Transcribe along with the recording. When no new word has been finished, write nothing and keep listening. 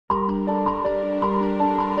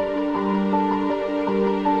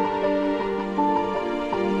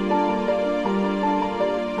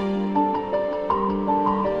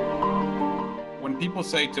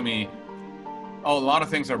people say to me, oh, a lot of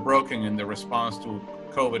things are broken in the response to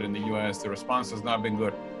COVID in the US, the response has not been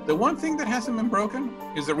good. The one thing that hasn't been broken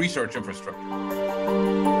is the research infrastructure.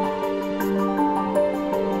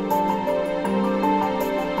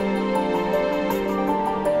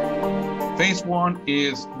 Phase one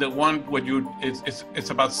is the one where it's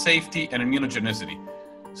about safety and immunogenicity.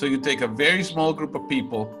 So you take a very small group of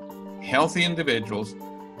people, healthy individuals,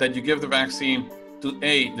 that you give the vaccine to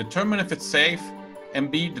A, determine if it's safe, and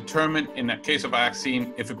B, determine in a case of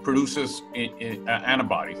vaccine if it produces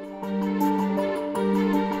antibodies.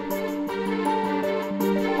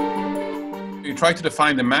 You try to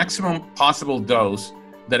define the maximum possible dose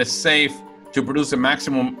that is safe to produce a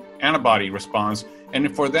maximum antibody response.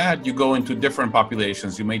 And for that, you go into different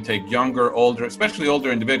populations. You may take younger, older, especially older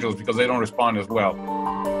individuals because they don't respond as well.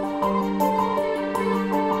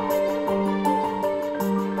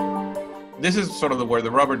 This is sort of where the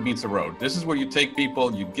rubber meets the road. This is where you take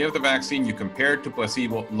people, you give the vaccine, you compare it to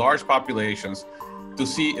placebo, large populations, to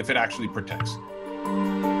see if it actually protects.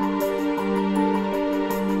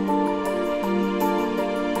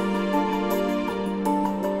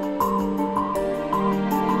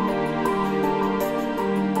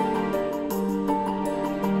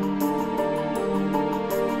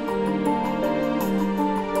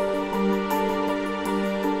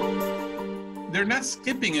 They're not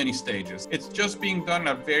skipping any stages. It's just being done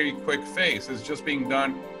at a very quick phase. It's just being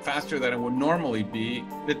done faster than it would normally be.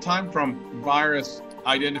 The time from virus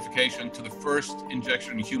identification to the first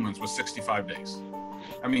injection in humans was 65 days.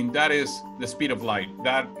 I mean, that is the speed of light.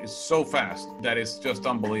 That is so fast that it's just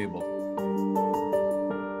unbelievable.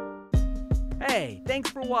 Hey, thanks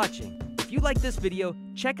for watching. If you like this video,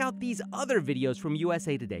 check out these other videos from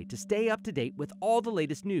USA Today to stay up to date with all the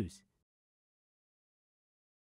latest news.